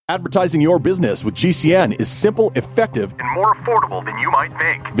Advertising your business with GCN is simple, effective, and more affordable than you might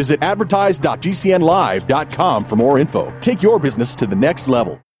think. Visit advertise.gcnlive.com for more info. Take your business to the next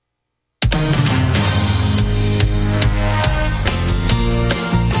level.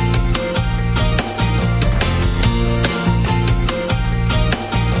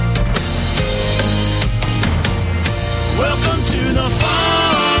 Welcome to the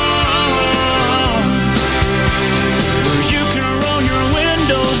farm, where you can roll your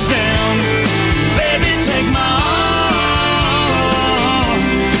windows down. Baby, take my arm.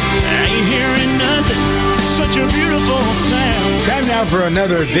 I ain't hearing nothing, such a beautiful sound. Time now for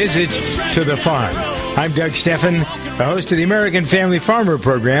another visit to the farm. I'm Doug Stephan, the host of the American Family Farmer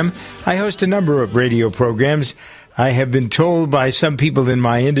program. I host a number of radio programs. I have been told by some people in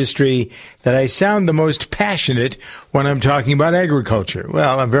my industry that I sound the most passionate when I'm talking about agriculture.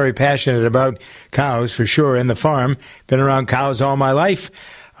 Well, I'm very passionate about cows, for sure, and the farm. Been around cows all my life.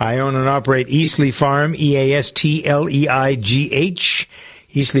 I own and operate Eastleigh Farm, EASTLEIGH,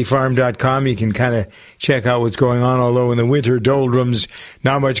 EastleighFarm.com. You can kind of check out what's going on, although in the winter doldrums,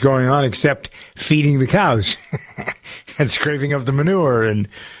 not much going on except feeding the cows and scraping up the manure and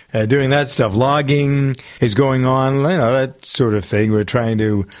doing that stuff. Logging is going on, you know, that sort of thing. We're trying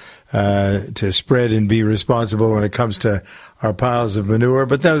to spread and be responsible when it comes to our piles of manure.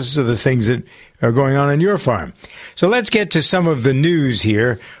 But those are the things that are going on your farm. So let's get to some of the news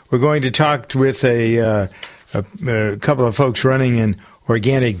here. We're going to talk with a couple of folks running an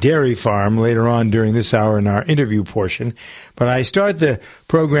organic dairy farm later on during this hour in our interview portion. But I start the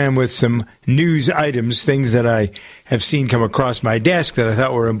program with some news items, things that I have seen come across my desk that I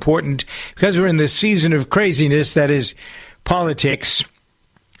thought were important. Because we're in this season of craziness that is politics,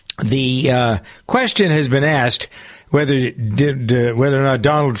 the question has been asked whether or not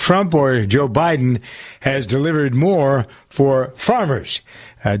Donald Trump or Joe Biden has delivered more for farmers.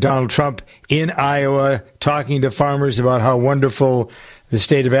 Donald Trump in Iowa talking to farmers about how wonderful the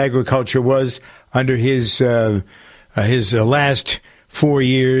state of agriculture was under his last 4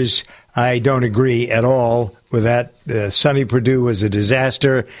 years. I don't agree at all with that. Sonny Perdue was a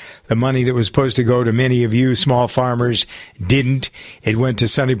disaster. The money that was supposed to go to many of you small farmers didn't. It went to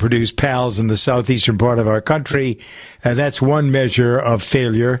Sonny Perdue's pals in the southeastern part of our country. That's one measure of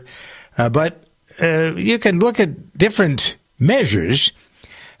failure. But you can look at different measures,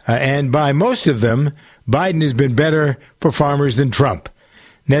 and by most of them, Biden has been better for farmers than Trump.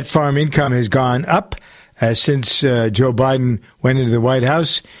 Net farm income has gone up since Joe Biden went into the White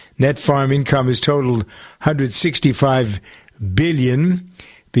House. Net farm income has totaled $165 billion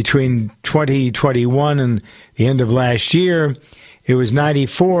between 2021 and the end of last year. It was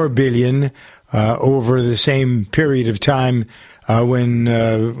 $94 billion over the same period of time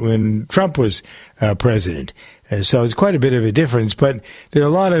when Trump was president. So it's quite a bit of a difference, but there are a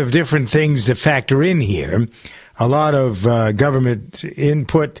lot of different things to factor in here. A lot of government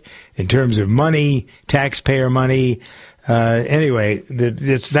input in terms of money, taxpayer money. Anyway,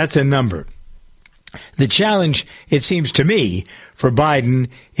 that's a number. The challenge, it seems to me, for Biden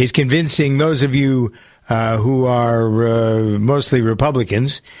is convincing those of you who are mostly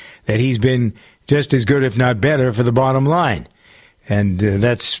Republicans that he's been just as good, if not better, for the bottom line. And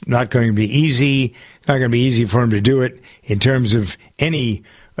that's not going to be easy. Not going to be easy for him to do it in terms of any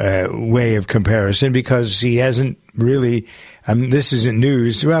way of comparison, because he hasn't really, this isn't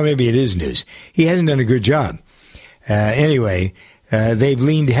news. Well, maybe it is news. He hasn't done a good job. Anyway, they've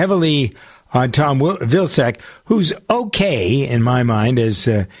leaned heavily on Tom Vilsack, who's okay, in my mind, as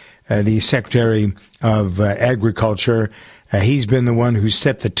the Secretary of Agriculture. He's been the one who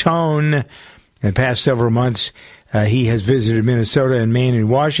set the tone in the past several months. He has visited Minnesota and Maine and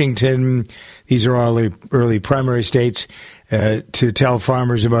Washington. These are all early primary states to tell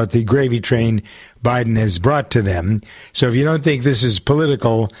farmers about the gravy train Biden has brought to them. So if you don't think this is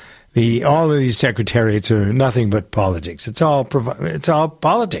political, all of these secretariats are nothing but politics. It's all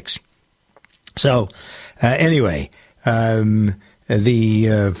politics. So anyway,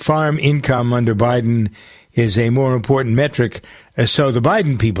 the farm income under Biden is a more important metric, so the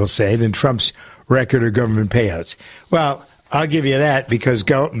Biden people say, than Trump's record of government payouts. Well, I'll give you that, because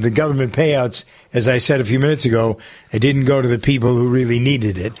the government payouts, as I said a few minutes ago, it didn't go to the people who really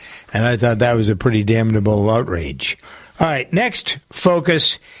needed it, and I thought that was a pretty damnable outrage. All right, next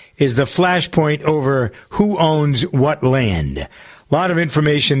focus is the flashpoint over who owns what land. A lot of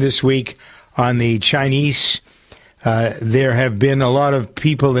information this week on the Chinese. There have been a lot of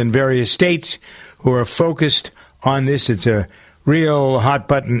people in various states who are focused on this. It's a real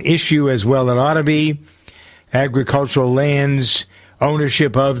hot-button issue, as well it ought to be. Agricultural lands,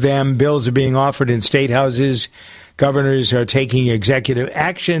 ownership of them, bills are being offered in state houses. governors are taking executive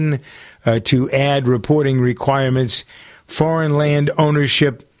action to add reporting requirements. Foreign land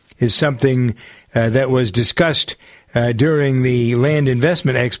ownership is something that was discussed during the Land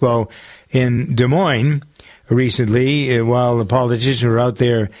Investment Expo in Des Moines recently. While the politicians were out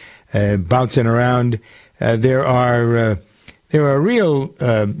there bouncing around, there are real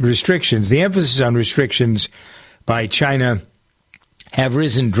restrictions. The emphasis on restrictions by China have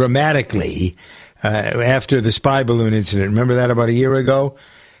risen dramatically after the spy balloon incident. Remember that about a year ago?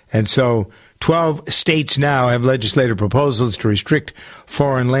 And so 12 states now have legislative proposals to restrict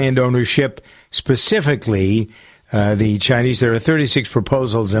foreign land ownership, specifically the Chinese. There are 36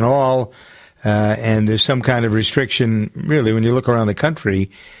 proposals in all, and there's some kind of restriction, really, when you look around the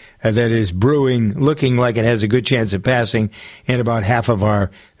country, that is brewing, looking like it has a good chance of passing in about half of our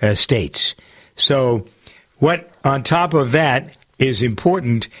states. So what, on top of that, is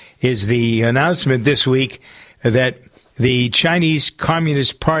important is the announcement this week that the Chinese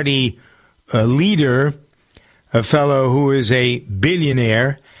Communist Party leader, a fellow who is a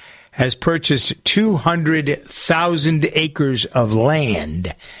billionaire, has purchased 200,000 acres of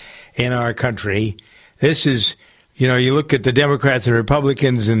land in our country. This is, you look at the Democrats and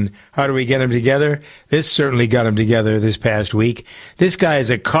Republicans and how do we get them together? This certainly got them together this past week. This guy is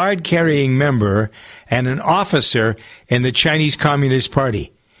a card-carrying member and an officer in the Chinese Communist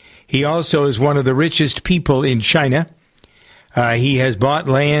Party. He also is one of the richest people in China. He has bought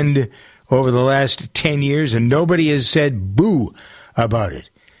land over the last 10 years, and nobody has said boo about it.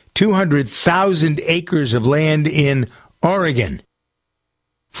 200,000 acres of land in Oregon.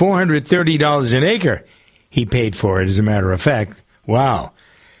 $430 an acre he paid for it, as a matter of fact. Wow.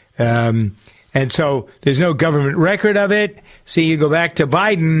 And so there's no government record of it. See, you go back to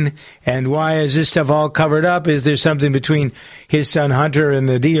Biden, and why is this stuff all covered up? Is there something between his son Hunter and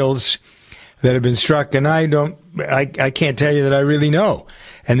the deals that have been struck? And I can't tell you that I really know.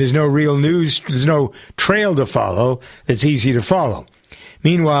 And there's no real news, there's no trail to follow that's easy to follow.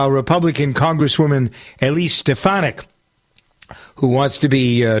 Meanwhile, Republican Congresswoman Elise Stefanik, who wants to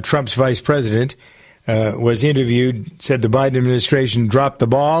be Trump's vice president, was interviewed, said the Biden administration dropped the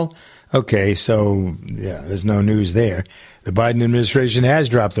ball. Okay, so, yeah, there's no news there. The Biden administration has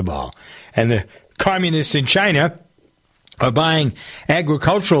dropped the ball. And the communists in China are buying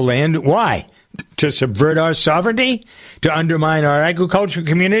agricultural land. Why? To subvert our sovereignty? To undermine our agricultural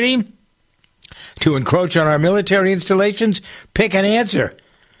community? To encroach on our military installations? Pick an answer.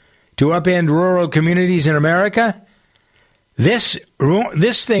 To upend rural communities in America? This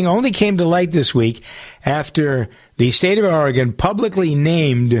thing only came to light this week after the state of Oregon publicly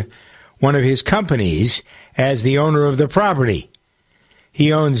named one of his companies as the owner of the property.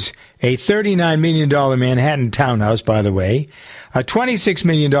 He owns a $39 million Manhattan townhouse, by the way, a $26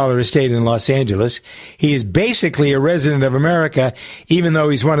 million estate in Los Angeles. He is basically a resident of America, even though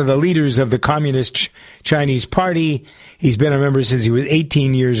he's one of the leaders of the Communist Chinese Party. He's been a member since he was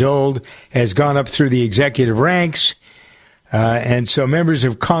 18 years old, has gone up through the executive ranks. And so members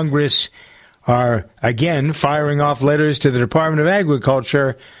of Congress are, again, firing off letters to the Department of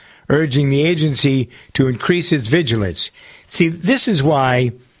Agriculture, urging the agency to increase its vigilance. See, this is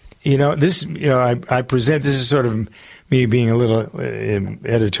why, I present, this is sort of me being a little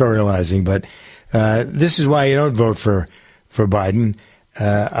editorializing, but this is why you don't vote for Biden.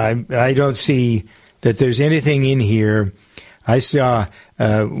 I don't see that there's anything in here. I saw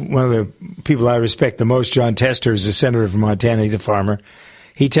one of the people I respect the most, John Tester, is a senator from Montana. He's a farmer.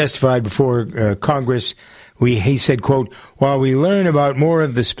 He testified before Congress. He said, quote, while we learn about more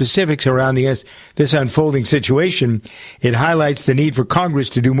of the specifics around this unfolding situation, it highlights the need for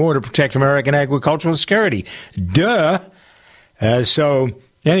Congress to do more to protect American agricultural security. Duh. So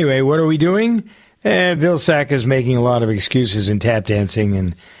anyway, what are we doing? Bill Sack is making a lot of excuses and tap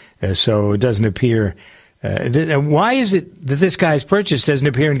dancing, and so it doesn't appear. Why is it that this guy's purchase doesn't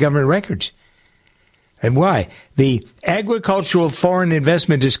appear in government records? And why? The Agricultural Foreign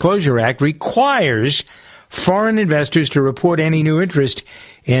Investment Disclosure Act requires foreign investors to report any new interest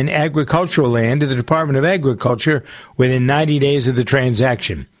in agricultural land to the Department of Agriculture within 90 days of the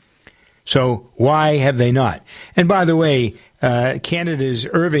transaction. So why have they not? And by the way, Canada's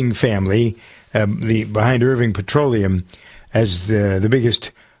Irving family, behind Irving Petroleum, has the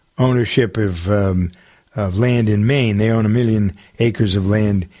biggest ownership of land in Maine. They own 1 million acres of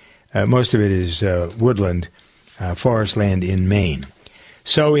land. Most of it is woodland, forest land in Maine.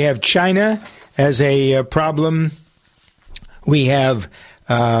 So we have China as a problem. We have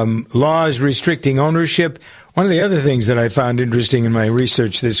laws restricting ownership. One of the other things that I found interesting in my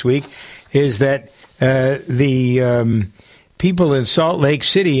research this week is that the people in Salt Lake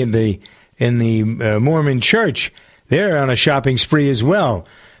City in the Mormon Church, they're on a shopping spree as well,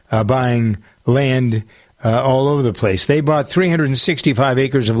 buying land all over the place. They bought 365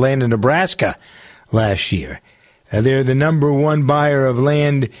 acres of land in Nebraska last year. They're the number one buyer of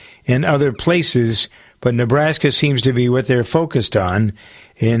land in other places, but Nebraska seems to be what they're focused on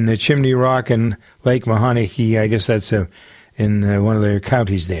in the Chimney Rock and Lake Mahoniki. I guess that's in one of their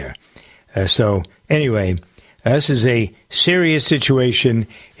counties there. So anyway, this is a serious situation.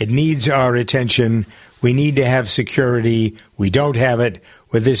 It needs our attention. We need to have security. We don't have it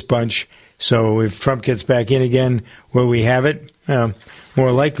with this bunch. So if Trump gets back in again, will we have it?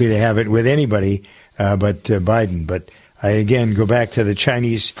 More likely to have it with anybody but Biden. But I, again, go back to the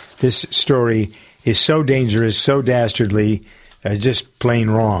Chinese. This story is so dangerous, so dastardly, just plain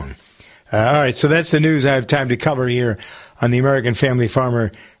wrong. All right, so that's the news I have time to cover here on the American Family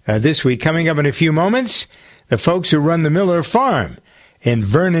Farmer this week. Coming up in a few moments, the folks who run the Miller Farm in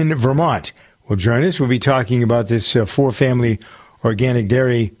Vernon, Vermont will join us. We'll be talking about this four-family organic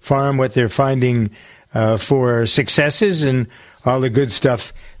dairy farm, what they're finding for successes and all the good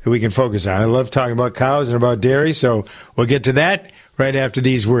stuff that we can focus on. I love talking about cows and about dairy, so we'll get to that right after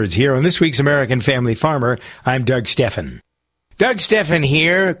these words. Here on this week's American Family Farmer, I'm Doug Stephan. Doug Stephan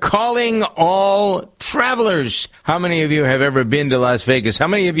here, calling all travelers. How many of you have ever been to Las Vegas? How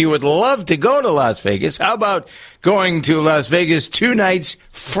many of you would love to go to Las Vegas? How about going to Las Vegas 2 nights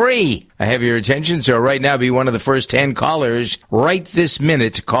free? I have your attention, so right now be one of the first 10 callers right this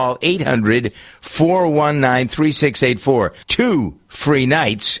minute. Call 800-419-3684. 2 free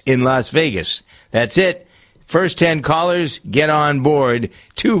nights in Las Vegas. That's it. First 10 callers, get on board.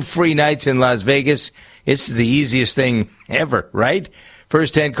 2 free nights in Las Vegas. It's the easiest thing ever, right?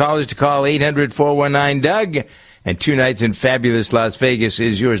 First 10 callers to call 800-419-DOUG. And 2 nights in fabulous Las Vegas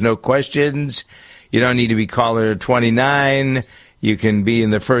is yours. No questions. You don't need to be caller 29. You can be in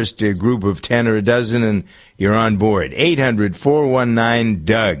the first group of 10 or a dozen, and you're on board.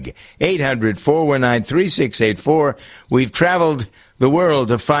 800-419-DOUG. 800-419-3684. We've traveled the world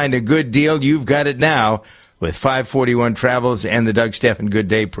to find a good deal. You've got it now with 541 Travels and the Doug Stephan Good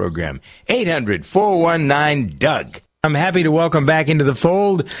Day program. 800-419-DOUG. I'm happy to welcome back into the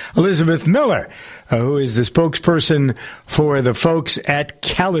fold Elizabeth Miller, who is the spokesperson for the folks at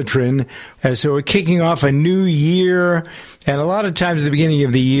Calitrin. So we're kicking off a new year, and a lot of times at the beginning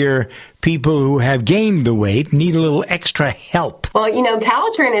of the year, people who have gained the weight need a little extra help. Well,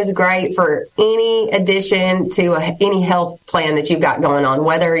 Calitrin is great for any addition to any health plan that you've got going on,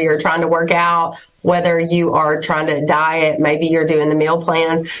 whether you're trying to work out, whether you are trying to diet, maybe you're doing the meal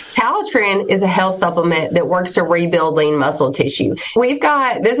plans. Calitrin is a health supplement that works to rebuild lean muscle tissue.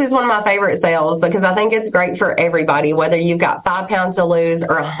 This is one of my favorite sales because I think it's great for everybody, whether you've got 5 pounds to lose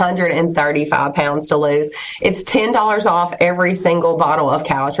or 135 pounds to lose. It's $10 off every single bottle of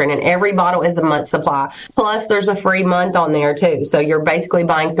Calitrin, and every bottle is a month supply. Plus, there's a free month on there, too. So you're basically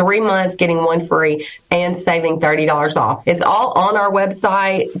buying 3 months, getting 1 free, and saving $30 off. It's all on our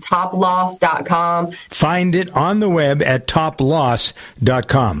website, toploss.com. Find it on the web at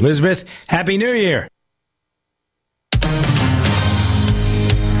toploss.com. Elizabeth, Happy New Year.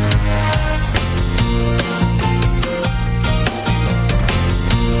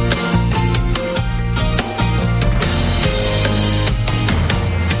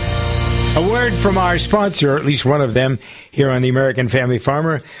 A word from our sponsor, or at least one of them, here on the American Family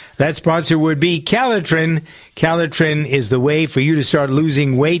Farmer. That sponsor would be Calitrin. Calitrin is the way for you to start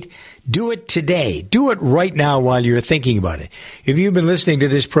losing weight. Do it today. Do it right now while you're thinking about it. If you've been listening to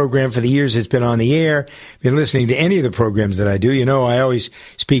this program for the years it's been on the air, been listening to any of the programs that I do, I always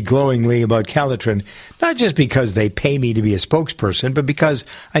speak glowingly about Calitrin, not just because they pay me to be a spokesperson, but because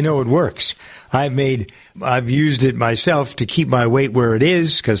I know it works. I've used it myself to keep my weight where it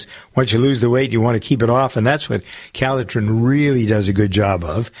is, because once you lose the weight, you want to keep it off, and that's what Calitrin really does a good job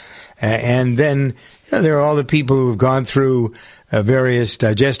of. And then there are all the people who have gone through various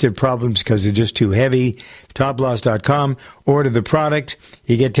digestive problems because they're just too heavy. Toploss.com. Order the product.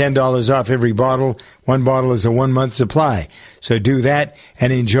 You get $10 off every bottle. 1 bottle is a 1-month supply. So do that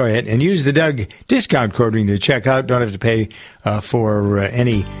and enjoy it. And use the Doug discount code when you check out. Don't have to pay for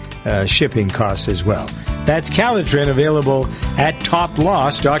any shipping costs as well. That's Calitrin, available at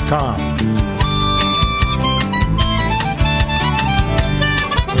toploss.com.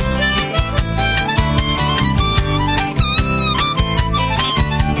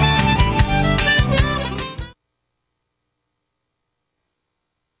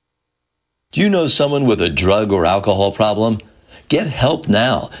 Do you know someone with a drug or alcohol problem? Get help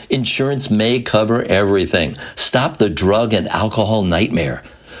now. Insurance may cover everything. Stop the drug and alcohol nightmare.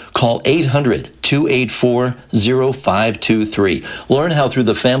 Call 800-2 800-284-0523. Learn how through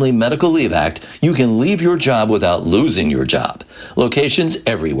the Family Medical Leave Act, you can leave your job without losing your job. Locations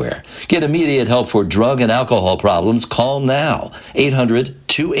everywhere. Get immediate help for drug and alcohol problems. Call now.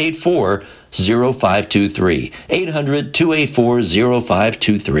 800-284-0523.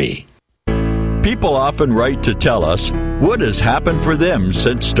 800-284-0523. People often write to tell us what has happened for them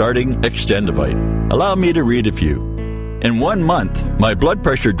since starting Extendivite. Allow me to read a few. In 1 month, my blood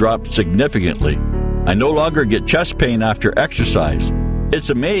pressure dropped significantly. I no longer get chest pain after exercise.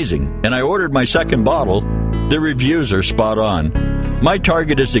 It's amazing, and I ordered my second bottle. The reviews are spot on. My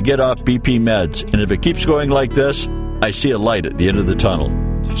target is to get off BP meds, and if it keeps going like this, I see a light at the end of the tunnel.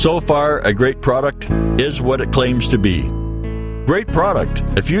 So far, a great product is what it claims to be. Great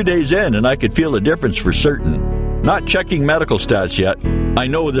product. A few days in, and I could feel a difference for certain. Not checking medical stats yet. I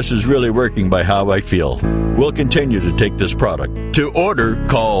know this is really working by how I feel. We'll continue to take this product. To order,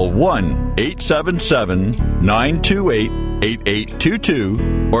 call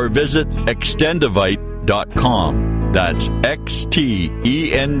 1-877-928-8822 or visit extendivite.com. That's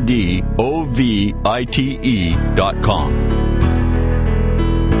XTENDOVITE.com.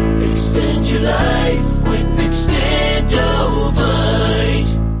 Extend your life with Extendovite.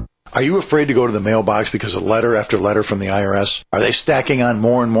 Are you afraid to go to the mailbox because of letter after letter from the IRS? Are they stacking on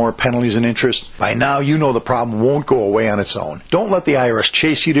more and more penalties and interest? By now, you know the problem won't go away on its own. Don't let the IRS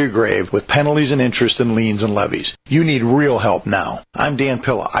chase you to your grave with penalties and interest and liens and levies. You need real help now. I'm Dan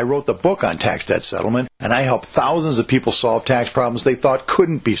Pilla. I wrote the book on tax debt settlement, and I help thousands of people solve tax problems they thought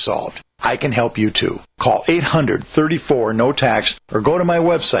couldn't be solved. I can help you too. Call 800-34-NO-TAX or go to my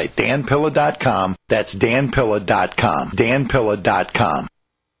website, danpilla.com. That's danpilla.com. danpilla.com.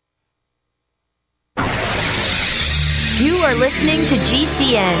 You are listening to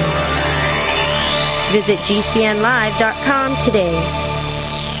GCN. Visit GCNlive.com today.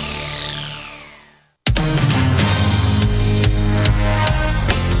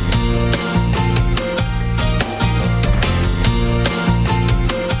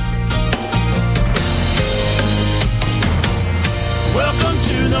 Welcome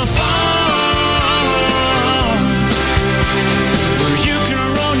to the farm, where you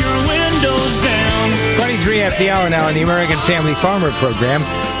can roll your windows down. 23 after the hour now on the American Family Farmer Program.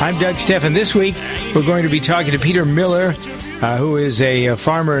 I'm Doug Stephan. This week, we're going to be talking to Peter Miller, who is a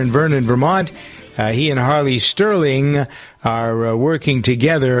farmer in Vernon, Vermont. He and Harley Sterling are working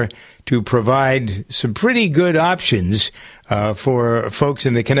together to provide some pretty good options for folks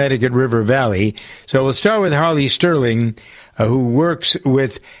in the Connecticut River Valley. So we'll start with Harley Sterling, who works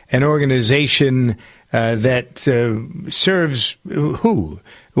with an organization that serves who?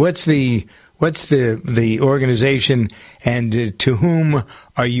 What's the organization, and to whom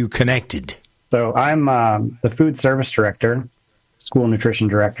are you connected? So I'm the food service director, school nutrition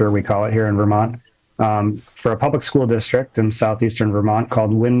director, we call it here in Vermont, for a public school district in southeastern Vermont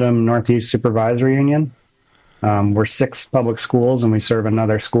called Windham Northeast Supervisory Union. We're 6 public schools, and we serve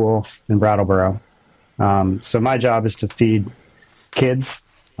another school in Brattleboro. So my job is to feed kids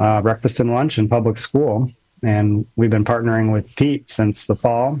breakfast and lunch in public school. And we've been partnering with Pete since the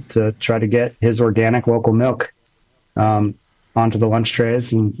fall to try to get his organic local milk onto the lunch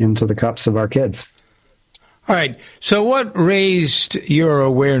trays and into the cups of our kids. All right. So what raised your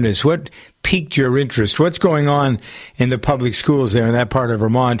awareness? What piqued your interest? What's going on in the public schools there in that part of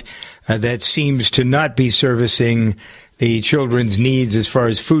Vermont that seems to not be servicing the children's needs as far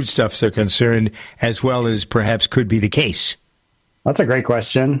as foodstuffs are concerned, as well as perhaps could be the case? That's a great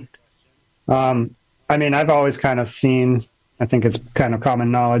question. I mean, I've always kind of seen, I think it's kind of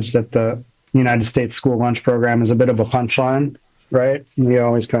common knowledge that the United States school lunch program is a bit of a punchline, right? We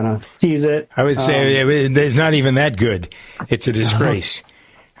always kind of tease it. I would say it's not even that good. It's a disgrace,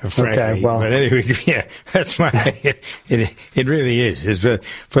 frankly. Okay, well. But anyway, yeah, that's my, it really is. It's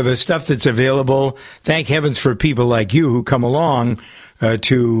for the stuff that's available, thank heavens for people like you who come along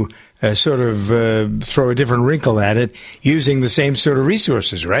to sort of throw a different wrinkle at it using the same sort of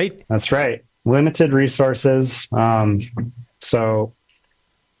resources, right? That's right. Limited resources. So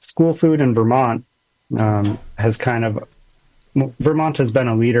school food in Vermont Vermont has been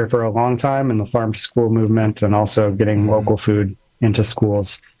a leader for a long time in the farm to school movement and also getting local food into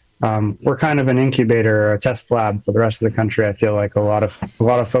schools. We're kind of an incubator or a test lab for the rest of the country. I feel like a lot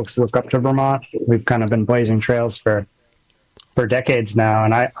of folks look up to Vermont. We've kind of been blazing trails for decades now,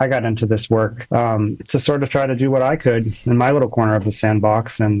 and I got into this work to sort of try to do what I could in my little corner of the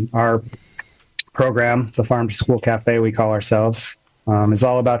sandbox. And our program, the Farm to School Cafe, we call ourselves, is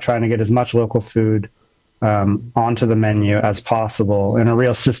all about trying to get as much local food onto the menu as possible in a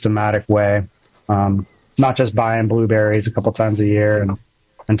real systematic way, not just buying blueberries a couple times a year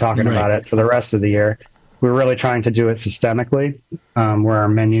and talking Right. about it for the rest of the year. We're really trying to do it systemically, where our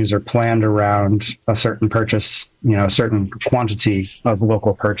menus are planned around a certain purchase, a certain quantity of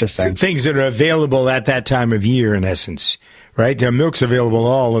local purchasing. Things that are available at that time of year, in essence, right? Milk's available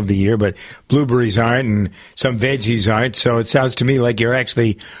all of the year, but blueberries aren't, and some veggies aren't. So it sounds to me like you're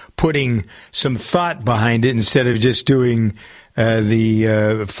actually putting some thought behind it instead of just doing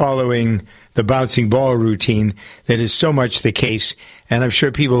following the bouncing ball routine that is so much the case. And I'm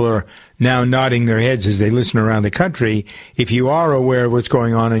sure people are now nodding their heads as they listen around the country. If you are aware of what's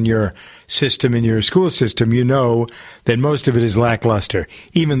going on in your system, in your school system, you know that most of it is lackluster.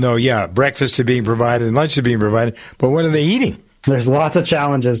 Even though, breakfast is being provided and lunch is being provided, but what are they eating? There's lots of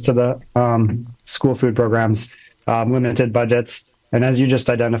challenges to the school food programs, limited budgets. And as you just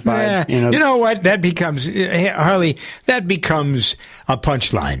identified, you know what? That becomes, Harley, that becomes a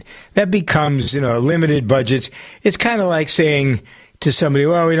punchline. That becomes, limited budgets. It's kind of like saying to somebody,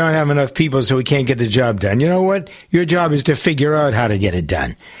 well, we don't have enough people, so we can't get the job done. You know what? Your job is to figure out how to get it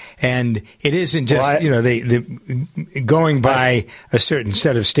done. And it isn't just, going by a certain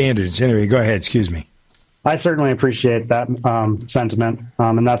set of standards. Anyway, go ahead. Excuse me. I certainly appreciate that sentiment.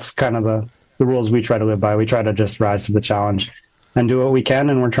 And that's kind of the rules we try to live by. We try to just rise to the challenge and do what we can,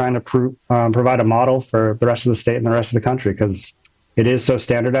 and we're trying to provide a model for the rest of the state and the rest of the country, because it is so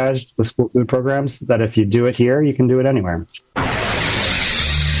standardized, the school food programs, that if you do it here, you can do it anywhere.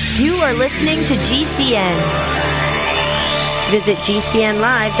 You are listening to GCN. Visit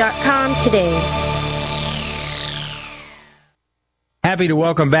GCNlive.com today. Happy to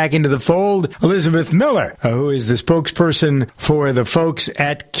welcome back into the fold Elizabeth Miller, who is the spokesperson for the folks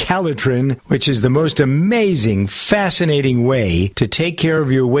at Calitrin, which is the most amazing, fascinating way to take care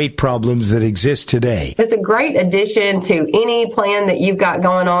of your weight problems that exist today. It's a great addition to any plan that you've got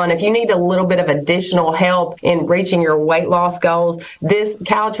going on. If you need a little bit of additional help in reaching your weight loss goals, this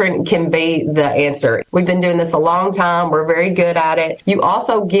Calitrin can be the answer. We've been doing this a long time. We're very good at it. You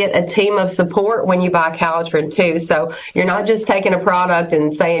also get a team of support when you buy Calitrin too. So you're not just taking a product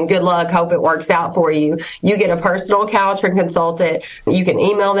and saying, good luck, hope it works out for you. You get a personal Calitrin consultant. You can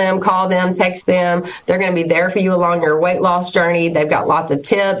email them, call them, text them. They're going to be there for you along your weight loss journey. They've got lots of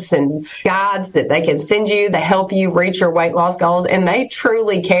tips and guides that they can send you that help you reach your weight loss goals, and they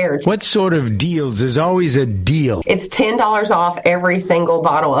truly care. What sort of deals? There's always a deal. It's $10 off every single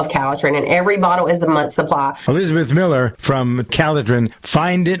bottle of Calitrin, and every bottle is a month's supply. Elizabeth Miller from Calitrin.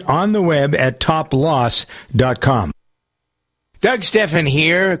 Find it on the web at toploss.com. Doug Stephan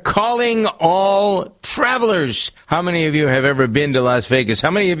here, calling all travelers. How many of you have ever been to Las Vegas?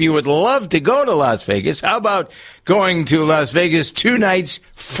 How many of you would love to go to Las Vegas? How about going to Las Vegas 2 nights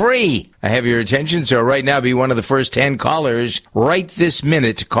free? I have your attention, so right now be one of the first 10 callers right this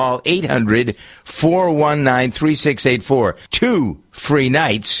minute to call 800-419-3684. 2 free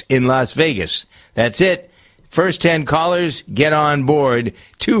nights in Las Vegas. That's it. First 10 callers, get on board.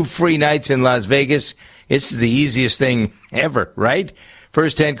 2 free nights in Las Vegas. It's the easiest thing ever, right?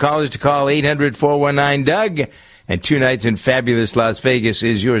 First 10 callers to call 800-419-DOUG. And 2 nights in fabulous Las Vegas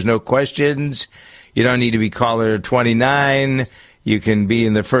is yours. No questions. You don't need to be caller 29. You can be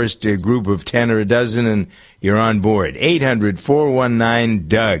in the first group of 10 or a dozen, and you're on board.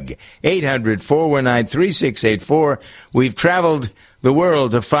 800-419-DOUG. 800-419-3684. We've traveled the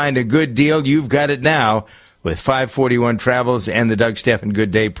world to find a good deal. You've got it now with 541 Travels and the Doug Stephan Good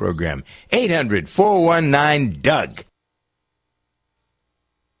Day program. 800-419-DOUG.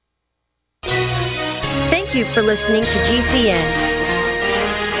 Thank you for listening to GCN.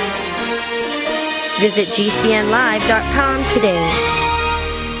 Visit GCNlive.com today.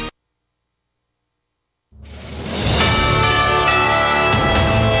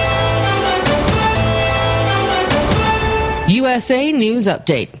 USA News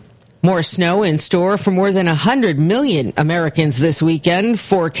Update. More snow in store for more than 100 million Americans this weekend.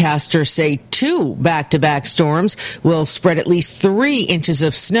 Forecasters say 2 back-to-back storms will spread at least 3 inches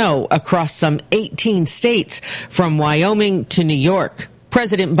of snow across some 18 states, from Wyoming to New York.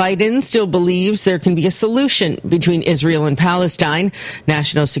 President Biden still believes there can be a solution between Israel and Palestine.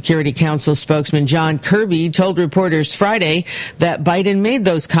 National Security Council spokesman John Kirby told reporters Friday that Biden made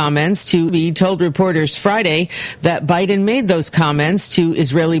those comments to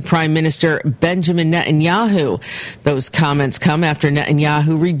Israeli Prime Minister Benjamin Netanyahu. Those comments come after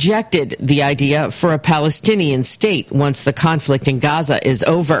Netanyahu rejected the idea for a Palestinian state once the conflict in Gaza is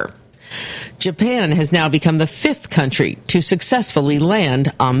over. Japan has now become the 5th country to successfully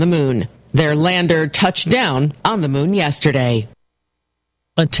land on the moon. Their lander touched down on the moon yesterday.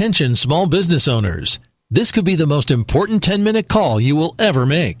 Attention small business owners. This could be the most important 10-minute call you will ever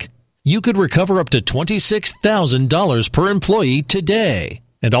make. You could recover up to $26,000 per employee today.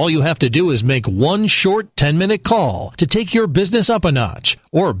 And all you have to do is make one short 10-minute call to take your business up a notch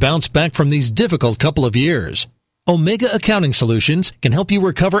or bounce back from these difficult couple of years. Omega Accounting Solutions can help you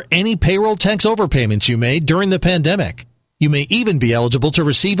recover any payroll tax overpayments you made during the pandemic. You may even be eligible to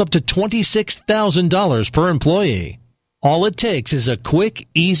receive up to $26,000 per employee. All it takes is a quick,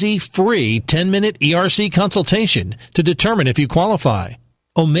 easy, free 10-minute ERC consultation to determine if you qualify.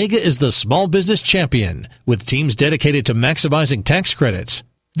 Omega is the small business champion with teams dedicated to maximizing tax credits.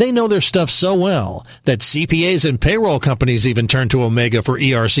 They know their stuff so well that CPAs and payroll companies even turn to Omega for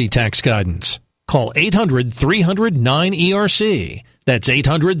ERC tax guidance. Call 800-300-9ERC. That's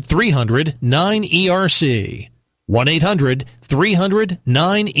 800-300-9ERC.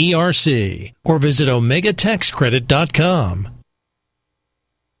 1-800-300-9ERC. Or visit OmegaTaxCredit.com.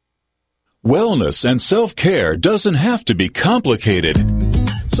 Wellness and self-care doesn't have to be complicated.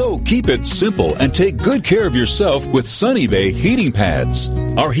 So keep it simple and take good care of yourself with Sunny Bay heating pads.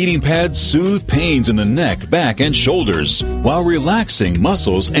 Our heating pads soothe pains in the neck, back, and shoulders while relaxing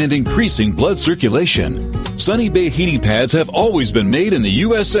muscles and increasing blood circulation. Sunny Bay heating pads have always been made in the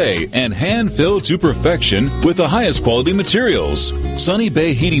USA and hand-filled to perfection with the highest quality materials. Sunny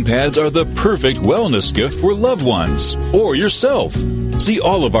Bay heating pads are the perfect wellness gift for loved ones or yourself. See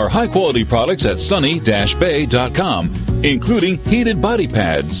all of our high-quality products at sunny-bay.com, including heated body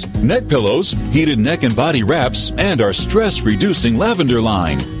pads, neck pillows, heated neck and body wraps, and our stress-reducing lavender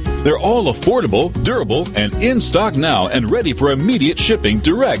line. They're all affordable, durable, and in stock now and ready for immediate shipping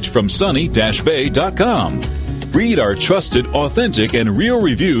direct from sunny-bay.com. Read our trusted, authentic, and real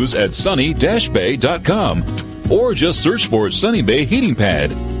reviews at sunny-bay.com or just search for Sunny Bay Heating Pad.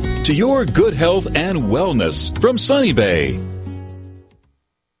 To your good health and wellness from Sunny Bay.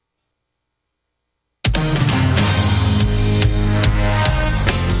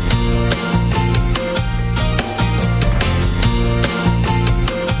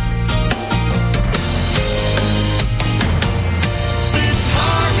 It's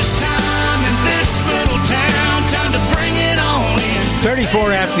harvest time in this little town. Time to bring it on in.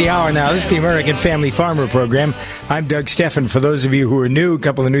 34 after the hour now. This is the American Family Farmer Program. I'm Doug Stephan. For those of you who are new, a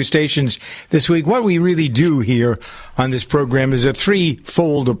couple of new stations this week, what we really do here on this program is a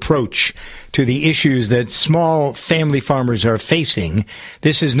threefold approach to the issues that small family farmers are facing.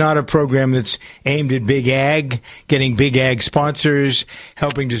 This is not a program that's aimed at big ag, getting big ag sponsors,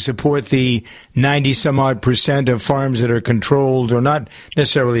 helping to support the 90-some-odd% of farms that are controlled, or not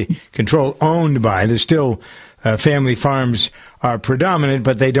necessarily controlled, owned by. There's still family farms are predominant,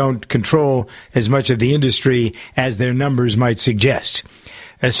 but they don't control as much of the industry as their numbers might suggest.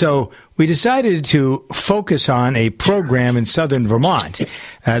 So we decided to focus on a program in southern Vermont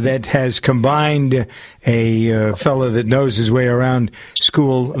that has combined a fellow that knows his way around the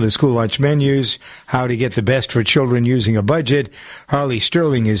school lunch menus, how to get the best for children using a budget. Harley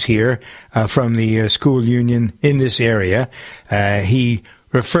Sterling is here from the school union in this area. He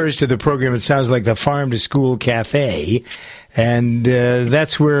refers to the program, it sounds like the Farm to School Cafe, and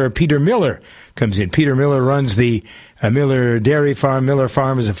that's where Peter Miller comes in. Peter Miller runs the Miller Dairy Farm. Miller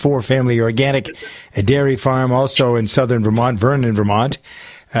Farm is a 4-family organic dairy farm, also in southern Vermont, Vernon, Vermont.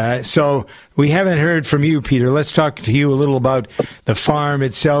 So we haven't heard from you, Peter. Let's talk to you a little about the farm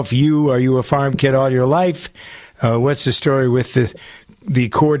itself. Are you a farm kid all your life? What's the story with the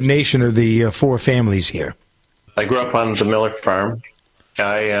coordination of the 4 families here? I grew up on the Miller Farm.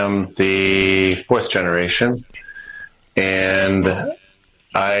 I am the 4th generation, and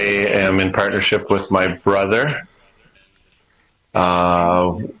I am in partnership with my brother.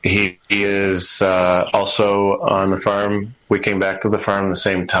 He is also on the farm. We came back to the farm at the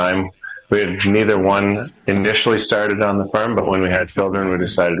same time. We had neither one initially started on the farm, but when we had children, we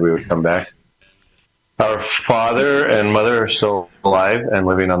decided we would come back. Our father and mother are still alive and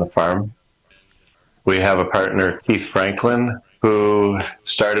living on the farm. We have a partner, Keith Franklin, who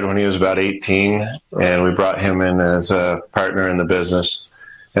started when he was about 18, and we brought him in as a partner in the business.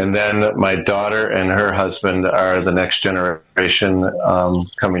 And then my daughter and her husband are the next generation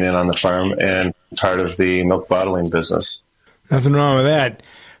coming in on the farm and part of the milk bottling business. Nothing wrong with that.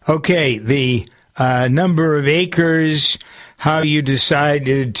 Okay, the number of acres, how you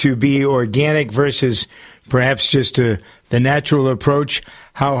decided to be organic versus perhaps just the natural approach.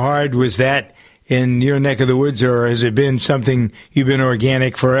 How hard was that in your neck of the woods, or has it been something you've been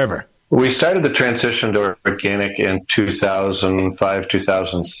organic forever? We started the transition to organic in 2005,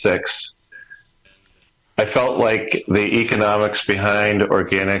 2006. I felt like the economics behind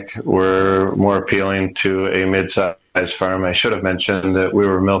organic were more appealing to a mid-sized farm. I should have mentioned that we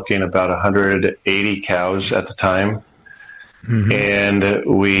were milking about 180 cows at the time. Mm-hmm. And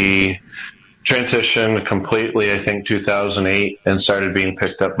we transitioned completely, I think, 2008 and started being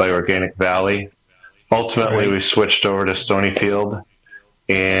picked up by Organic Valley. Ultimately, we switched over to Stonyfield,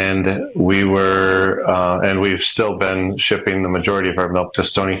 and we've still been shipping the majority of our milk to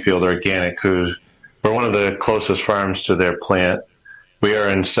Stonyfield Organic, we're one of the closest farms to their plant. We are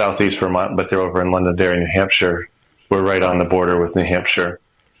in southeast Vermont, but they're over in Londonderry, New Hampshire. We're right on the border with New Hampshire.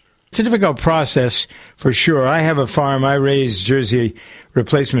 It's a difficult process for sure. I have a farm. I raise Jersey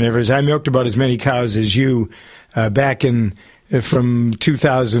replacement heifers. I milked about as many cows as you back in from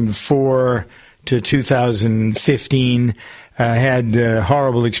 2004 to 2015. Had a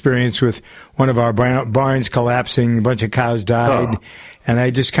horrible experience with one of our barns collapsing. A bunch of cows died, and I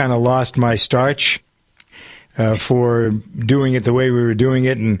just kind of lost my starch for doing it the way we were doing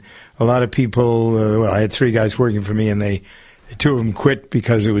it. And a lot of people, I had 3 guys working for me, and 2 of them quit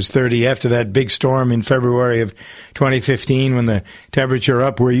because it was 30 after that big storm in February of 2015 when the temperature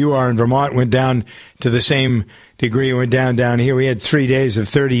up where you are in Vermont went down to the same degree it went down here. We had 3 days of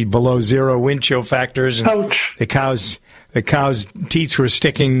 30 below zero wind chill factors. And ouch. The cows' teeth were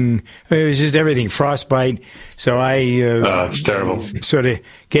sticking. It was just everything, frostbite. So I it's terrible. Sort of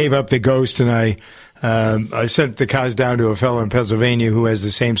gave up the ghost, and I sent the cows down to a fellow in Pennsylvania who has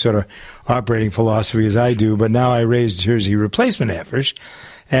the same sort of operating philosophy as I do, but now I raise Jersey replacement heifers,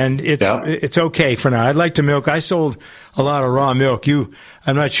 and it's okay for now. I'd like to milk. I sold a lot of raw milk.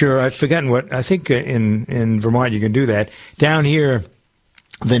 I'm not sure. I've forgotten what. I think in Vermont you can do that. Down here,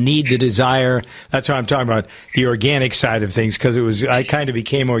 the need, the desire, that's what I'm talking about, the organic side of things, because I kind of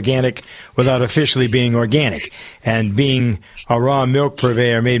became organic without officially being organic. And being a raw milk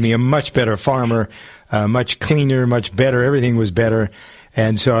purveyor made me a much better farmer, much cleaner, much better. Everything was better.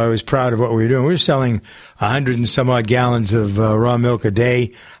 And so I was proud of what we were doing. We were selling 100 and some odd gallons of raw milk a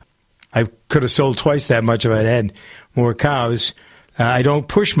day. I could have sold twice that much if I'd had more cows. I don't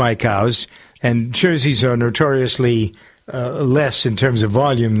push my cows, and Jerseys are notoriously less in terms of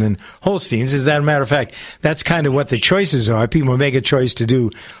volume than Holsteins. As a matter of fact, that's kind of what the choices are. People make a choice to do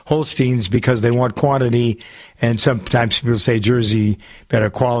Holsteins because they want quantity, and sometimes people say Jersey better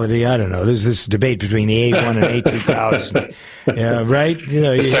quality. I don't know. There's this debate between the A1 and A2 cows. Yeah, right?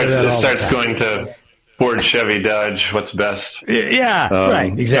 It starts going to Ford, Chevy, Dodge. What's best? Yeah,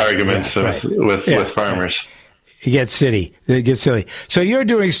 right. Exactly. Arguments with farmers. It gets silly. So you're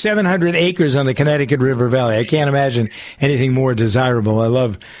doing 700 acres on the Connecticut River Valley. I can't imagine anything more desirable. I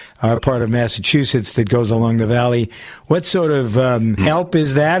love our part of Massachusetts that goes along the valley. What sort of help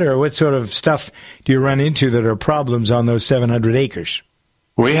is that, or what sort of stuff do you run into that are problems on those 700 acres?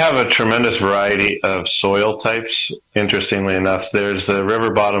 We have a tremendous variety of soil types. Interestingly enough, there's the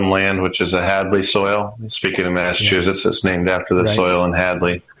river bottom land, which is a Hadley soil. Speaking of Massachusetts, it's named after the soil in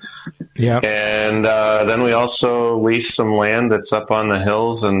Hadley. Yeah. And then we also lease some land that's up on the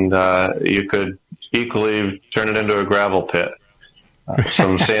hills, and you could equally turn it into a gravel pit.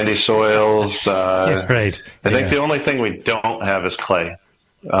 Some sandy soils. Right. I think the only thing we don't have is clay.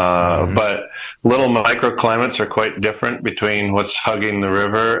 But little microclimates are quite different between what's hugging the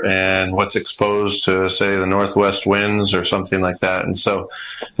river and what's exposed to, say, the northwest winds or something like that. And so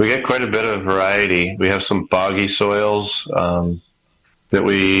we get quite a bit of variety. We have some boggy soils that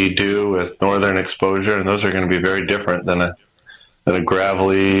we do with northern exposure, and those are going to be very different than a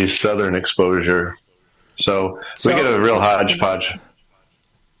gravelly southern exposure. So we get a real hodgepodge.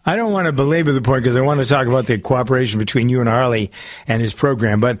 I don't want to belabor the point because I want to talk about the cooperation between you and Harley and his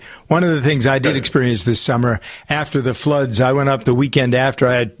program. But one of the things I did experience this summer after the floods, I went up the weekend after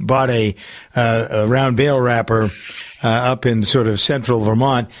I had bought a round bale wrapper up in sort of central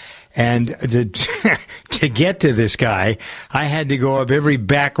Vermont. And to get to this guy, I had to go up every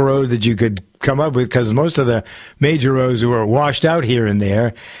back road that you could come up with because most of the major roads were washed out here and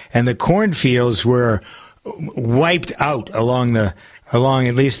there. And the cornfields were wiped out along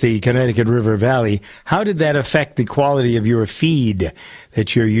at least the Connecticut River Valley. How did that affect the quality of your feed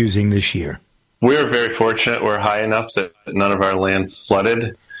that you're using this year? We're very fortunate. We're high enough that none of our land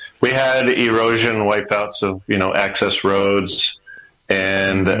flooded. We had erosion wipeouts of, access roads,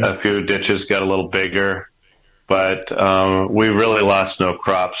 and a few ditches got a little bigger. But we really lost no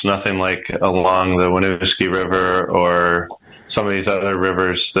crops, nothing like along the Winooski River or some of these other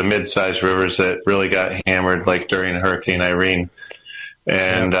rivers, the mid-sized rivers that really got hammered, like during Hurricane Irene.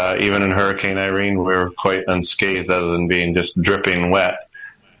 And even in Hurricane Irene, we were quite unscathed other than being just dripping wet.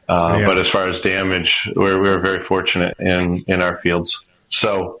 But as far as damage, we were very fortunate in our fields.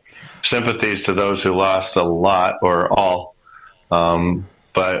 So sympathies to those who lost a lot or all.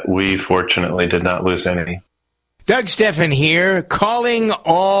 But we fortunately did not lose any. Doug Stephan here, calling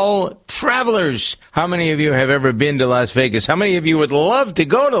all travelers. How many of you have ever been to Las Vegas? How many of you would love to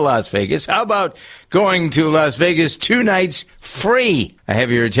go to Las Vegas? How about going to Las Vegas 2 nights free? I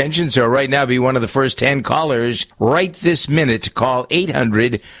have your attention, so right now be one of the first 10 callers right this minute. Call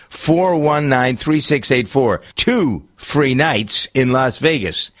 800-419-3684. 2 free nights in Las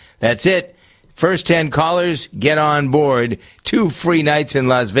Vegas. That's it. First 10 callers, get on board. 2 free nights in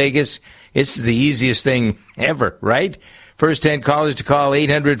Las Vegas. It's the easiest thing ever, right? First 10 callers to call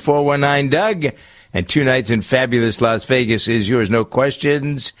 800-419-DOUG. And 2 nights in fabulous Las Vegas is yours. No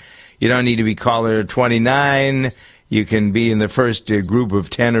questions. You don't need to be caller 29. You can be in the first group of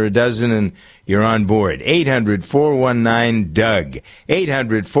 10 or a dozen, and you're on board. 800-419-DOUG.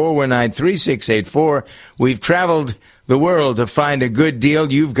 800-419-3684. We've traveled the world to find a good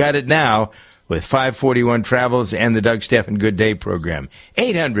deal. You've got it now with 541 Travels and the Doug Stephan Good Day program.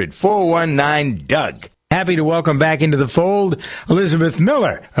 800-419-DOUG. Happy to welcome back into the fold Elizabeth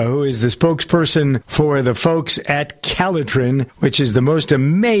Miller, who is the spokesperson for the folks at Calitrin, which is the most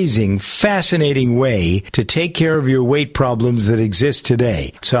amazing, fascinating way to take care of your weight problems that exist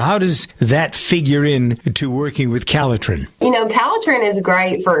today. So how does that figure in to working with Calitrin? You know, Calitrin is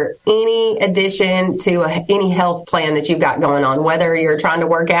great for any addition to any health plan that you've got going on, whether you're trying to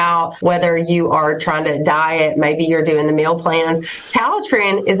work out, whether you are trying to diet, maybe you're doing the meal plans.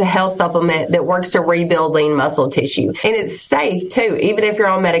 Calitrin is a health supplement that works to rebuild lean muscle tissue. And it's safe, too, even if you're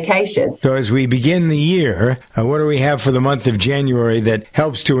on medications. So as we begin the year, what do we have for the month of January that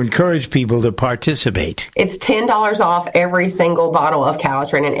helps to encourage people to participate? It's $10 off every single bottle of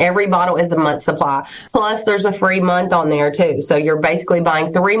Calitrin, and every bottle is a month's supply. Plus, there's a free month on there, too. So you're basically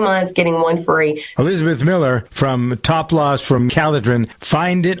buying 3 months, getting 1 free. Elizabeth Miller from Top Loss from Calitrin.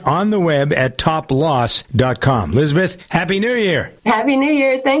 Find it on the web at toploss.com. Elizabeth, Happy New Year. Happy New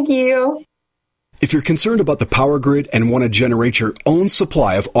Year. Thank you. If you're concerned about the power grid and want to generate your own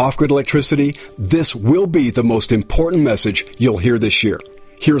supply of off-grid electricity, this will be the most important message you'll hear this year.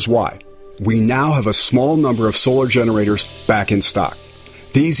 Here's why. We now have a small number of solar generators back in stock.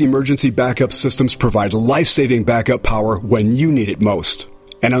 These emergency backup systems provide life-saving backup power when you need it most.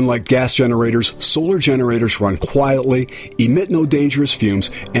 And unlike gas generators, solar generators run quietly, emit no dangerous fumes,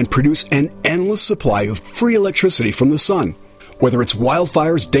 and produce an endless supply of free electricity from the sun. Whether it's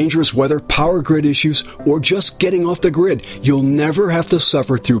wildfires, dangerous weather, power grid issues, or just getting off the grid, you'll never have to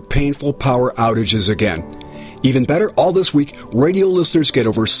suffer through painful power outages again. Even better, all this week, radio listeners get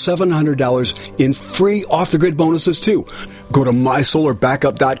over $700 in free off-the-grid bonuses, too. Go to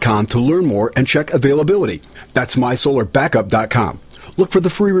mysolarbackup.com to learn more and check availability. That's mysolarbackup.com. Look for the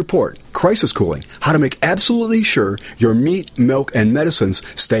free report, Crisis Cooling, how to make absolutely sure your meat, milk, and medicines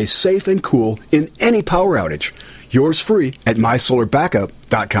stay safe and cool in any power outage. Yours free at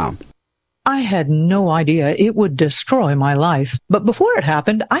mysolarbackup.com. I had no idea it would destroy my life. But before it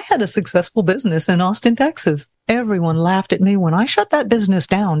happened, I had a successful business in Austin, Texas. Everyone laughed at me when I shut that business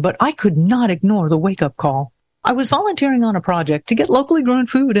down, but I could not ignore the wake-up call. I was volunteering on a project to get locally grown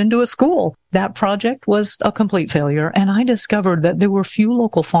food into a school. That project was a complete failure, and I discovered that there were few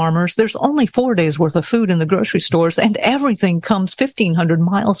local farmers. There's only 4 days worth of food in the grocery stores, and everything comes 1,500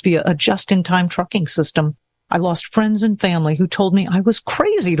 miles via a just-in-time trucking system. I lost friends and family who told me I was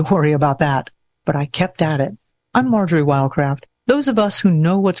crazy to worry about that, but I kept at it. I'm Marjorie Wildcraft. Those of us who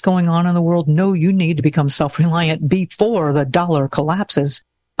know what's going on in the world know you need to become self-reliant before the dollar collapses.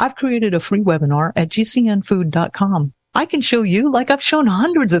 I've created a free webinar at gcnfood.com. I can show you, like I've shown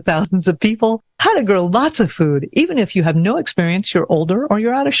hundreds of thousands of people, how to grow lots of food, even if you have no experience, you're older, or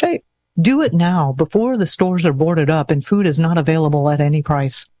you're out of shape. Do it now, before the stores are boarded up and food is not available at any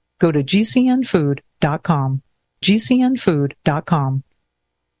price. Go to gcnfood.com. gcnfood.com.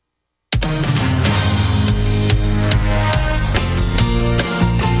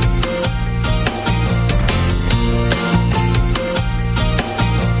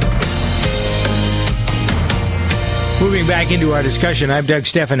 Moving back into our discussion, I'm Doug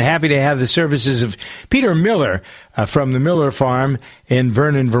Stephan. Happy to have the services of Peter Miller from the Miller Farm in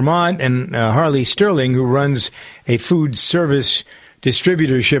Vernon, Vermont, and Harley Sterling, who runs a food service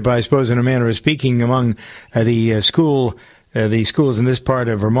distributorship, I suppose, in a manner of speaking, among the schools in this part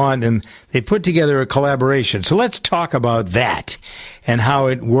of Vermont, and they put together a collaboration. So let's talk about that and how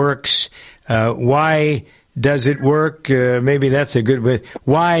it works. Why does it work? Maybe that's a good way.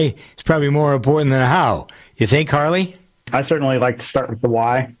 Why is probably more important than how. You think, Harley? I certainly like to start with the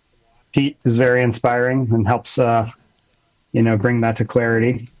why. Pete is very inspiring and helps, bring that to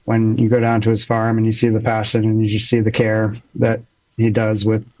clarity. When you go down to his farm and you see the passion and you just see the care that he does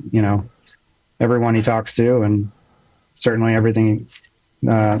with, everyone he talks to, and certainly everything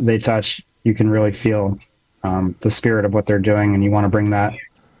they touch, you can really feel the spirit of what they're doing, and you want to bring that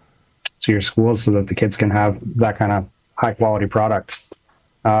to your schools so that the kids can have that kind of high quality product.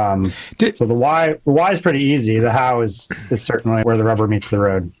 So the why is pretty easy. The how is certainly where the rubber meets the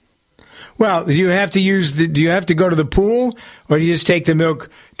road. Well, do you have to go to the pool, or do you just take the milk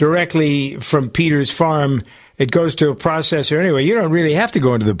directly from Peter's farm? It goes to a processor anyway. You don't really have to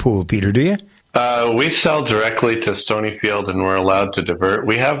go into the pool, Peter, do you? We sell directly to Stonyfield, and we're allowed to divert.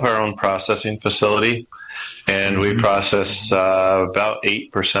 We have our own processing facility, and we process about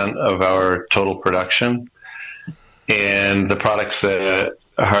 8% of our total production. And the products that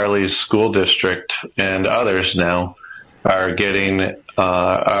Harley's school district and others now are getting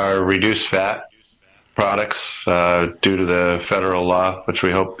are reduced fat products due to the federal law, which we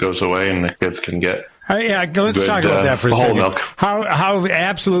hope goes away and the kids can get. Let's talk about that for a second. Milk. How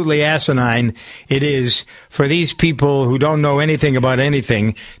absolutely asinine it is for these people who don't know anything about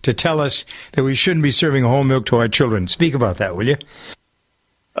anything to tell us that we shouldn't be serving whole milk to our children. Speak about that, will you?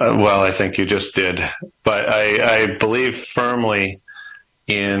 Well, I think you just did. But I believe firmly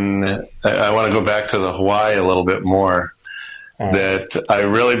I want to go back to the Hawaii a little bit more, that I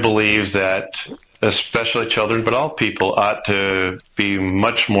really believe that especially children, but all people ought to be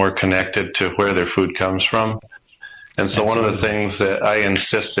much more connected to where their food comes from. And so one of the things that I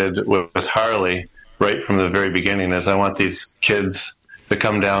insisted with Harley right from the very beginning is I want these kids to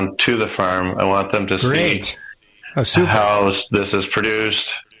come down to the farm. I want them to see how this is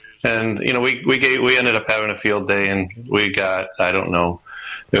produced. And, we ended up having a field day, and we got, I don't know,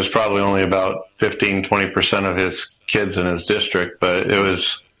 it was probably only about 15-20% of his kids in his district, but it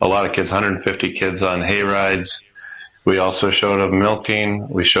was a lot of kids, 150 kids on hay rides. We also showed them milking.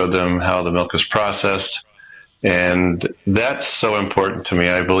 We showed them how the milk is processed. And that's so important to me.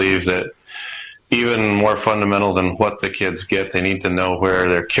 I believe that even more fundamental than what the kids get, they need to know where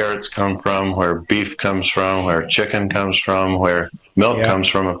their carrots come from, where beef comes from, where chicken comes from, where milk comes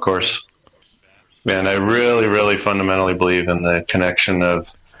from, of course. And I really, really fundamentally believe in the connection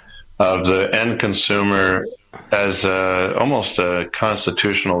of the end consumer as almost a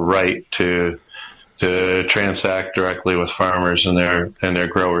constitutional right to transact directly with farmers and their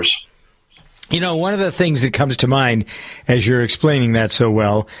growers. One of the things that comes to mind as you're explaining that so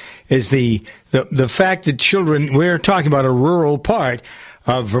well is the fact that children, we're talking about a rural part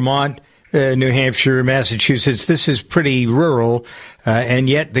of Vermont, New Hampshire, Massachusetts. This is pretty rural, and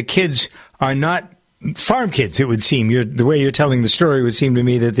yet the kids are not farm kids, it would seem. The way you're telling the story would seem to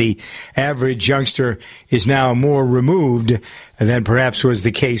me that the average youngster is now more removed than perhaps was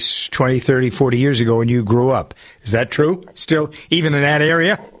the case 20, 30, 40 years ago when you grew up. Is that true? Still, even in that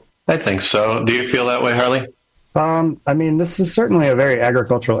area? I think so. Do you feel that way, Harley? This is certainly a very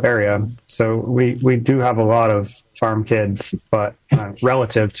agricultural area. So we do have a lot of farm kids, but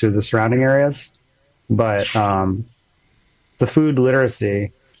relative to the surrounding areas. But the food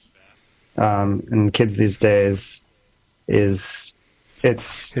literacy in kids these days it's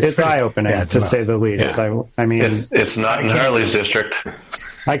eye-opening, to say the least. Yeah. It's not in Harley's district.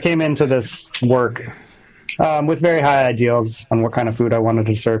 I came into this work with very high ideals on what kind of food I wanted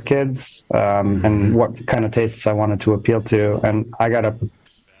to serve kids, and what kind of tastes I wanted to appeal to, and I got a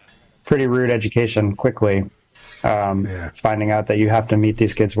pretty rude education quickly, finding out that you have to meet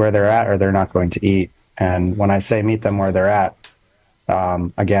these kids where they're at or they're not going to eat. And when I say meet them where they're at,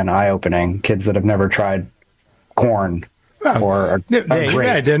 again, eye-opening. Kids that have never tried corn or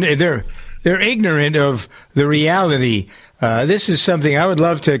they're ignorant of the reality. This is something I would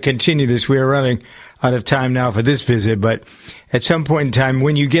love to continue this. We are running out of time now for this visit, but at some point in time,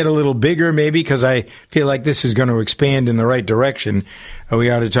 when you get a little bigger, maybe, because I feel like this is going to expand in the right direction, we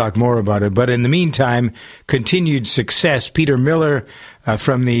ought to talk more about it. But in the meantime, continued success. Peter Miller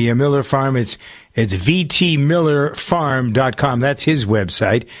from the Miller Farm. It's vtmillerfarm.com. That's his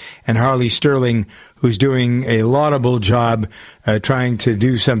website. And Harley Sterling, who's doing a laudable job trying to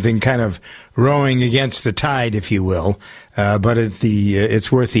do something kind of rowing against the tide, if you will. But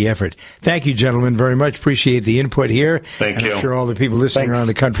it's worth the effort. Thank you, gentlemen, very much. Appreciate the input here. Thank you. I'm sure all the people listening around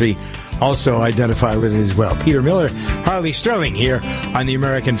the country also identify with it as well. Peter Miller, Harley Sterling here on the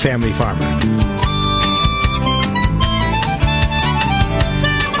American Family Farmer.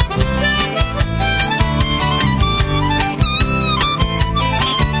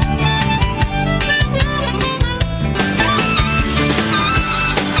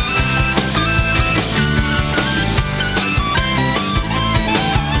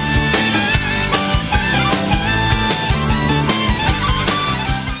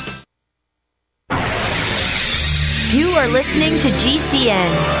 Are listening to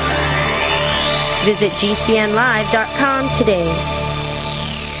GCN. Visit GCNlive.com today.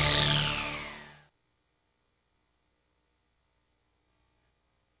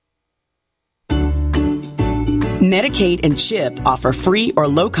 Medicaid and CHIP offer free or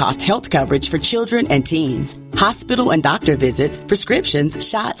low-cost health coverage for children and teens. Hospital and doctor visits, prescriptions,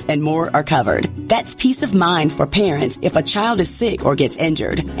 shots, and more are covered. That's peace of mind for parents if a child is sick or gets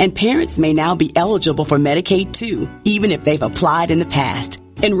injured. And parents may now be eligible for Medicaid too, even if they've applied in the past.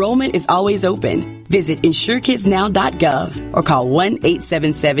 Enrollment is always open. Visit InsureKidsNow.gov or call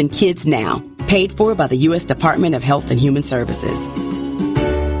 1-877-KIDS-NOW. Paid for by the U.S. Department of Health and Human Services.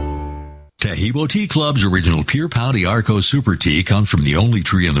 Tahibo Tea Club's original Pure Pau d'Arco Super Tea comes from the only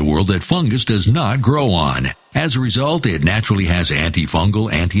tree in the world that fungus does not grow on. As a result, it naturally has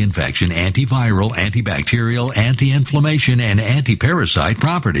antifungal, anti-infection, antiviral, antibacterial, anti-inflammation, and anti-parasite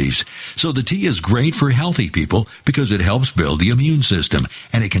properties. So the tea is great for healthy people because it helps build the immune system,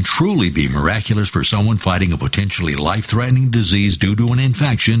 and it can truly be miraculous for someone fighting a potentially life-threatening disease due to an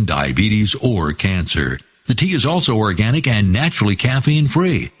infection, diabetes, or cancer. The tea is also organic and naturally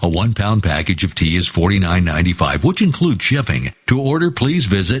caffeine-free. A 1-pound package of tea is $49.95, which includes shipping. To order, please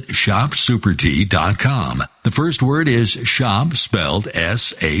visit shopsupertea.com. The first word is shop, spelled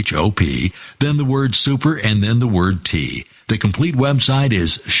S-H-O-P, then the word super, and then the word tea. The complete website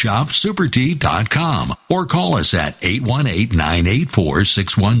is shopsupertea.com, or call us at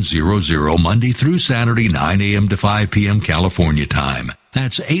 818-984-6100 Monday through Saturday, 9 a.m. to 5 p.m. California time.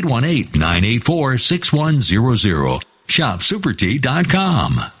 That's 818-984-6100.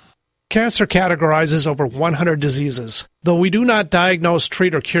 shopsupertea.com. Cancer categorizes over 100 diseases. Though we do not diagnose,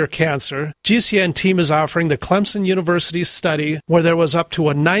 treat, or cure cancer, GCN team is offering the Clemson University study where there was up to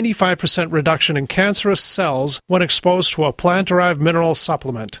a 95% reduction in cancerous cells when exposed to a plant-derived mineral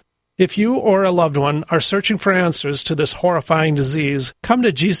supplement. If you or a loved one are searching for answers to this horrifying disease, come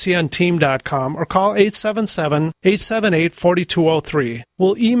to GCNteam.com or call 877-878-4203.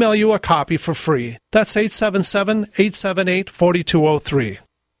 We'll email you a copy for free. That's 877-878-4203.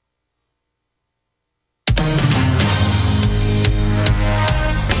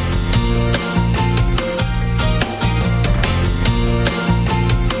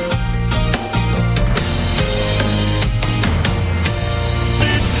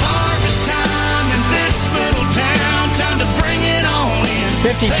 It's harvest time in this little town. Time to bring it on in.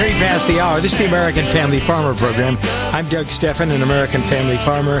 53 past the hour. This is the American Family Farmer Program. I'm Doug Stephan, an American Family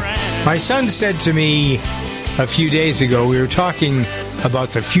Farmer. My son said to me a few days ago, we were talking about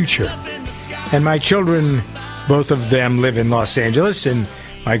the future. And my children, both of them live in Los Angeles, and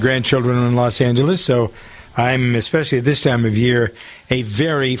my grandchildren are in Los Angeles, so I'm, especially at this time of year, a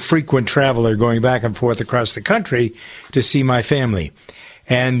very frequent traveler going back and forth across the country to see my family.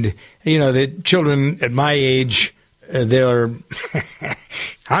 And, you know, the children at my age, they're,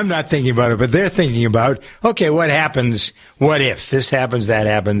 I'm not thinking about it, but they're thinking about, okay, what happens? What if this happens, that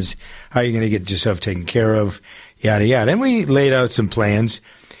happens? How are you going to get yourself taken care of? Yada, yada. And we laid out some plans.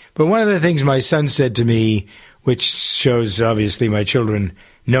 But one of the things my son said to me, which shows obviously my children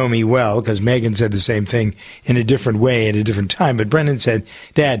know me well, because Megan said the same thing in a different way at a different time. But Brendan said,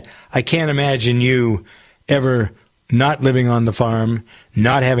 Dad, I can't imagine you ever not living on the farm,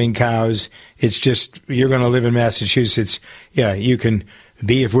 not having cows. It's just, you're going to live in Massachusetts. Yeah, you can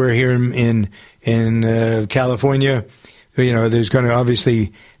be, if we're here in California, you know, there's going to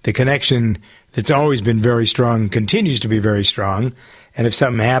obviously, the connection that's always been very strong continues to be very strong. And if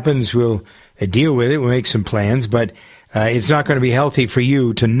something happens, we'll deal with it. We'll make some plans, but it's not going to be healthy for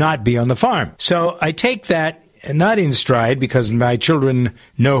you to not be on the farm. So I take that not in stride, because my children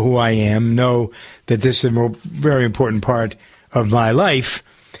know who I am, know that this is a very important part of my life,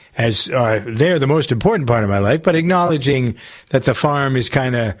 as they're the most important part of my life, but acknowledging that the farm is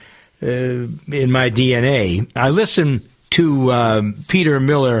kind of in my DNA. I listen to Peter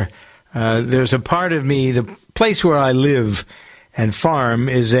Miller. There's a part of me, the place where I live and farm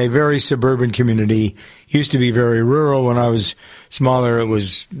is a very suburban community. Used to be very rural. When I was smaller, it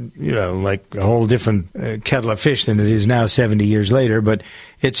was, you know, like a whole different kettle of fish than it is now 70 years later. But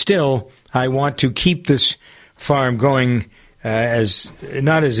it's still, I want to keep this farm going as,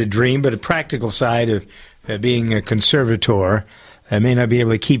 not as a dream, but a practical side of being a conservator. I may not be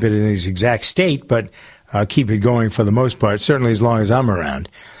able to keep it in its exact state, but I'll keep it going for the most part, certainly as long as I'm around.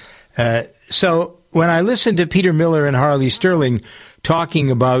 So when I listened to Peter Miller and Harley Sterling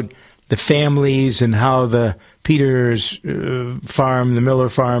talking about the families and how the Peter's farm, the Miller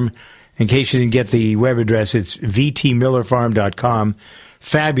farm, in case you didn't get the web address, it's vtmillerfarm.com.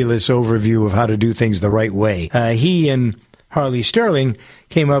 Fabulous overview of how to do things the right way. He and Harley Sterling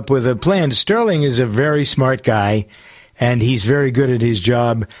came up with a plan. Sterling is a very smart guy, and he's very good at his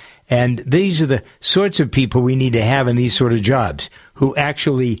job. And these are the sorts of people we need to have in these sort of jobs, who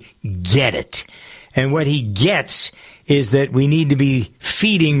actually get it. And what he gets is that we need to be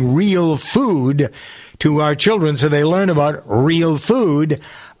feeding real food to our children so they learn about real food.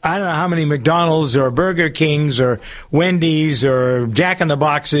 I don't know how many McDonald's or Burger Kings or Wendy's or Jack in the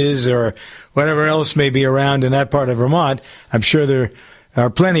Boxes or whatever else may be around in that part of Vermont. I'm sure there are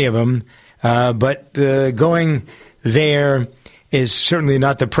plenty of them. But going there is certainly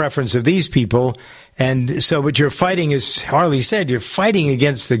not the preference of these people. And so what you're fighting, as Harley said, you're fighting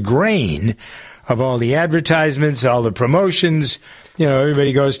against the grain of all the advertisements, all the promotions. You know,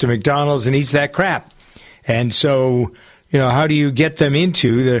 everybody goes to McDonald's and eats that crap. And so, you know, how do you get them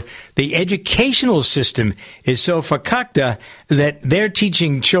into the educational system is so fakakta that they're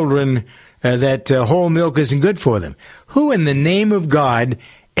teaching children that whole milk isn't good for them. Who in the name of God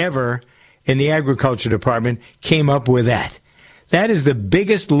ever in the agriculture department came up with that? That is the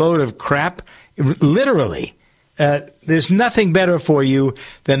biggest load of crap, literally. There's nothing better for you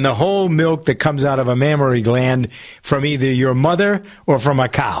than the whole milk that comes out of a mammary gland from either your mother or from a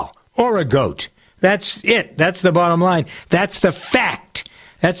cow or a goat. That's it. That's the bottom line. That's the fact.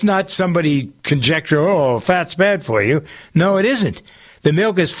 That's not somebody conjecture, oh, fat's bad for you. No, it isn't. The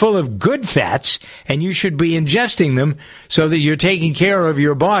milk is full of good fats, and you should be ingesting them so that you're taking care of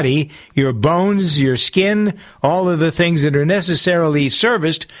your body, your bones, your skin, all of the things that are necessarily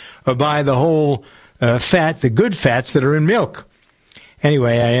serviced by the whole fat, the good fats that are in milk.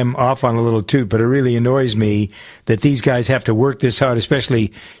 Anyway, I am off on a little toot, but it really annoys me that these guys have to work this hard,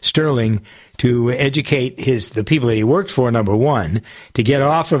 especially Sterling, to educate the people that he works for, number one, to get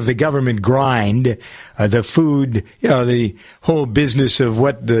off of the government grind, the food, you know, the whole business of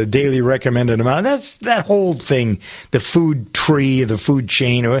what the daily recommended amount. That's that whole thing, the food tree, the food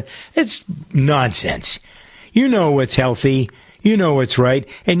chain. It's nonsense. You know what's healthy. You know what's right,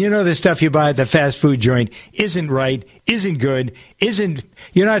 and you know the stuff you buy at the fast food joint isn't right, isn't good,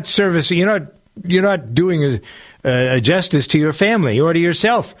 you're not servicing, you're not doing a justice to your family or to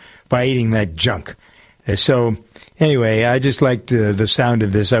yourself by eating that junk. So anyway, I just liked the sound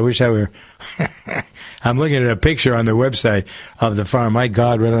of this. I wish I were. I'm looking at a picture on the website of the farm. My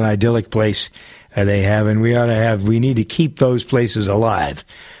God, what an idyllic place they have, and we need to keep those places alive.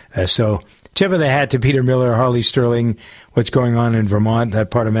 So. Tip of the hat to Peter Miller, Harley Sterling, what's going on in Vermont,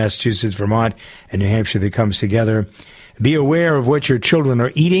 that part of Massachusetts, Vermont, and New Hampshire that comes together. Be aware of what your children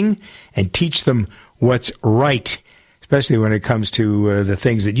are eating and teach them what's right, especially when it comes to the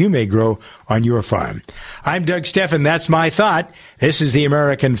things that you may grow on your farm. I'm Doug Stephan. That's my thought. This is the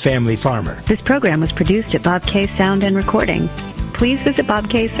American Family Farmer. This program was produced at Bob K Sound and Recording. Please visit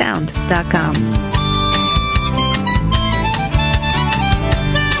bobksound.com.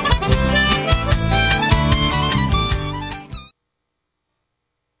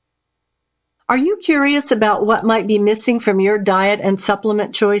 Are you curious about what might be missing from your diet and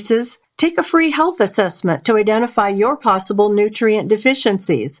supplement choices? Take a free health assessment to identify your possible nutrient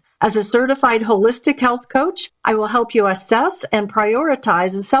deficiencies. As a certified holistic health coach, I will help you assess and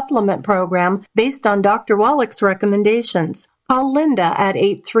prioritize a supplement program based on Dr. Wallach's recommendations. Call Linda at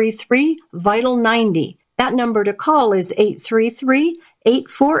 833-VITAL-90. That number to call is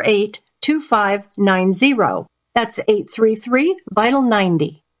 833-848-2590. That's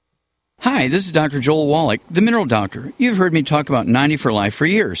 833-VITAL-90. Hi, this is Dr. Joel Wallach, the Mineral Doctor. You've heard me talk about 90 for Life for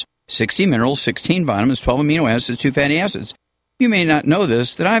years. 60 minerals, 16 vitamins, 12 amino acids, 2 fatty acids. You may not know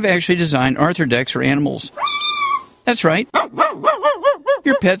this, that I've actually designed Arthrodex for animals. That's right.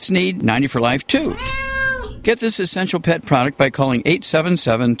 Your pets need 90 for Life, too. Get this essential pet product by calling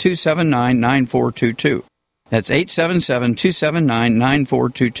 877-279-9422. That's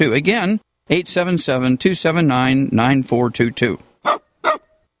 877-279-9422. Again, 877-279-9422.